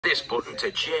This button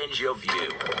to change your view.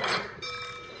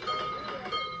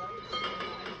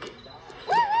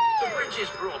 The bridge is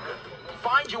broken.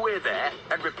 Find your way there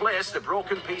and replace the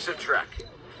broken piece of track.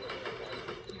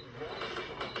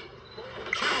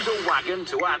 Choose a wagon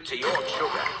to add to your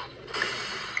chugger.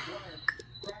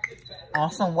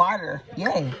 Awesome water.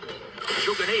 Yay.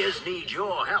 Chuggineers need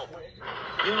your help.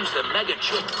 Use the Mega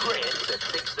Chug crane to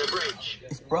fix the bridge.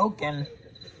 It's broken.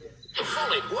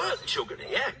 Solid work,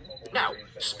 Chuggineer. Now,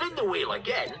 spin the wheel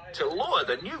again to lower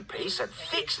the new piece and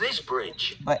fix this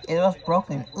bridge. But it was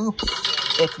broken. Oops.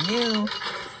 It's new.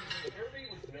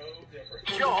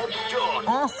 Job done.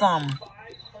 Awesome.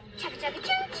 Chugga chugga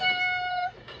choo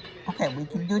choo. Okay, we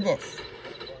can do this.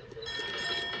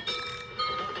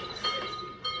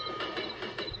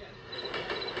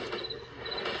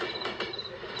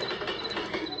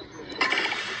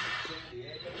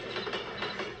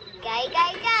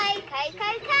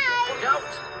 Look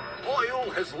out! Oil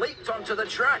has leaked onto the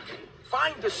track.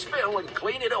 Find the spill and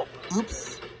clean it up.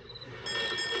 Oops.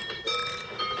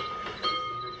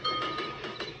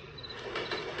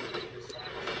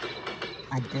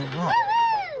 I did what?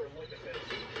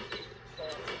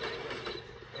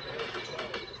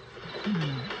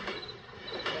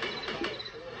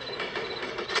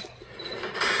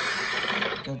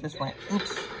 Go this way.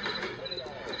 Oops.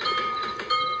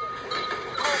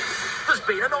 There's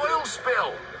been an oil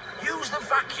spill. Use the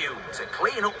vacuum to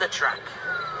clean up the track.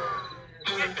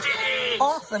 You did it!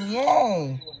 Awesome,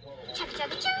 yay! Chugga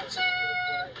chugga choo choo.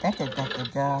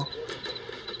 Da-da-da-da-da.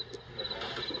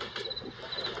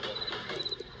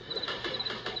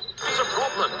 There's a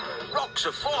problem. Rocks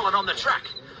have fallen on the track.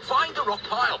 Find the rock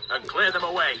pile and clear them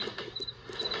away.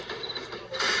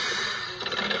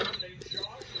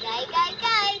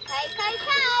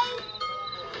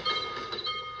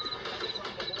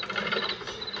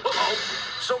 Uh-oh.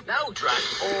 So now drag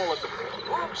all of the...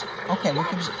 Oops. Okay, we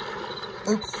can...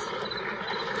 Oops.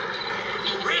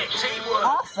 Great teamwork.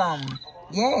 Awesome!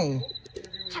 Yay!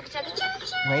 Chugga chugga choo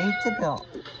choo. Ready to build.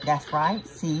 That's right,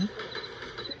 see?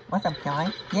 What's up,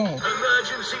 Kelly? Yay!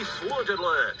 Emergency flood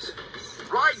alert.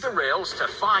 Ride the rails to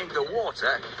find the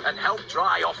water and help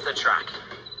dry off the track.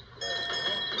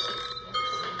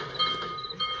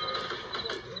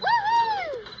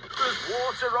 There's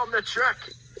water on the track.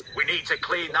 We need to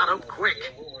clean that up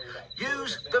quick.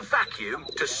 Use the vacuum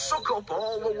to suck up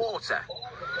all the water.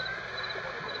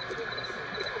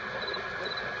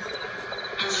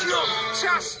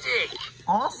 Fantastic!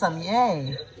 Awesome,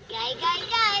 yay!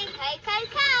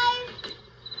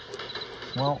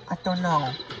 Well, I don't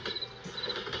know.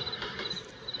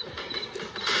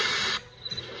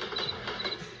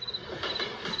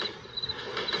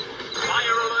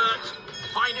 Fire alert!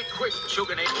 Find it quick,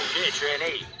 Chuggineer. Okay,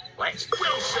 trainee. Let's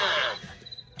Wilson!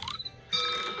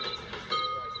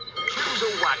 Choose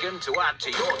a wagon to add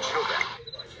to your chugger.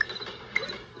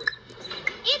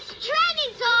 It's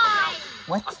training time.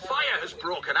 What? A fire has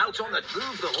broken out on the...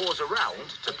 Move the hose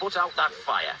around to put out that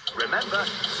fire. Remember,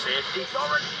 safety for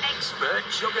an expert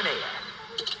Chuggineer.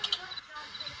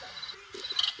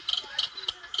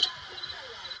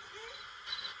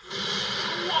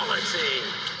 Quality!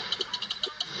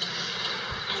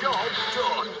 Job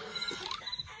done.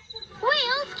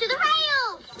 Wheels to the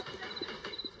rails.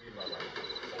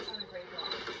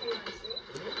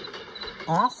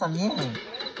 Awesome, yay!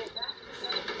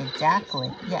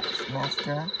 Exactly. Yes,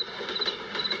 master.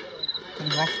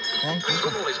 Thank you.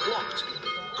 Trouble is blocked.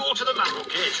 Go to the map,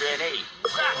 okay, trainee.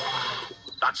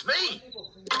 That's me.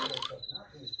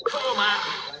 Follow map.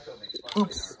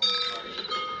 Oops.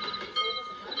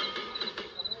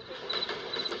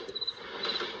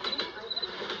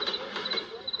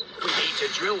 We need to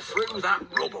drill through that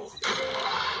rubble.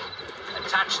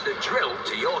 Attach the drill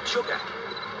to your chugger.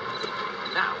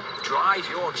 Now, drive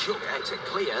your chugger to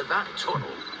clear that tunnel.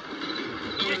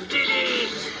 You did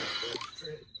it!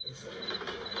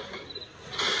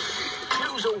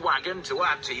 Choose a wagon to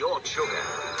add to your chugger.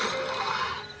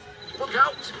 Look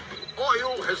out!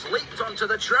 Oil has leaked onto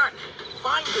the track.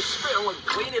 Find the spill and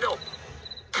clean it up.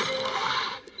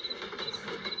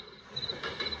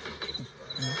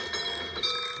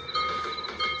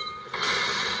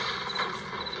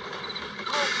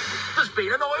 There's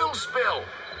been an oil spill.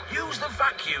 Use the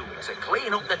vacuum to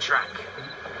clean up the track.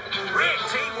 Great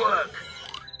teamwork.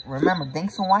 Remember,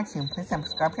 thanks for watching. Please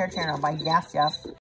subscribe to our channel by Yes.